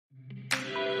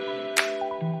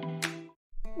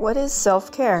What is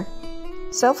self-care?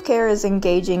 Self-care is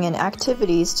engaging in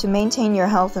activities to maintain your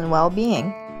health and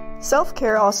well-being.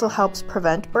 Self-care also helps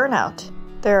prevent burnout.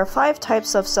 There are 5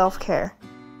 types of self-care: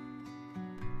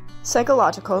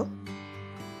 psychological,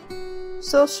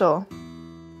 social,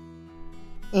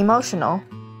 emotional,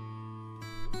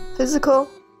 physical,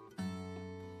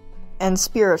 and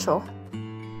spiritual.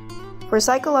 For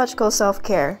psychological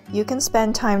self-care, you can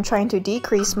spend time trying to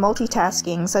decrease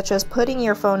multitasking, such as putting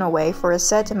your phone away for a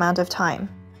set amount of time.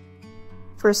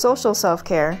 For social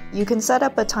self-care, you can set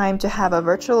up a time to have a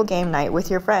virtual game night with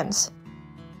your friends.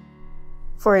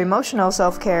 For emotional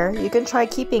self-care, you can try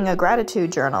keeping a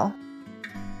gratitude journal.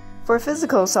 For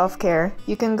physical self-care,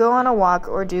 you can go on a walk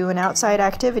or do an outside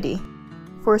activity.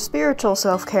 For spiritual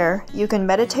self-care, you can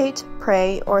meditate,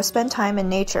 pray, or spend time in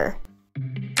nature.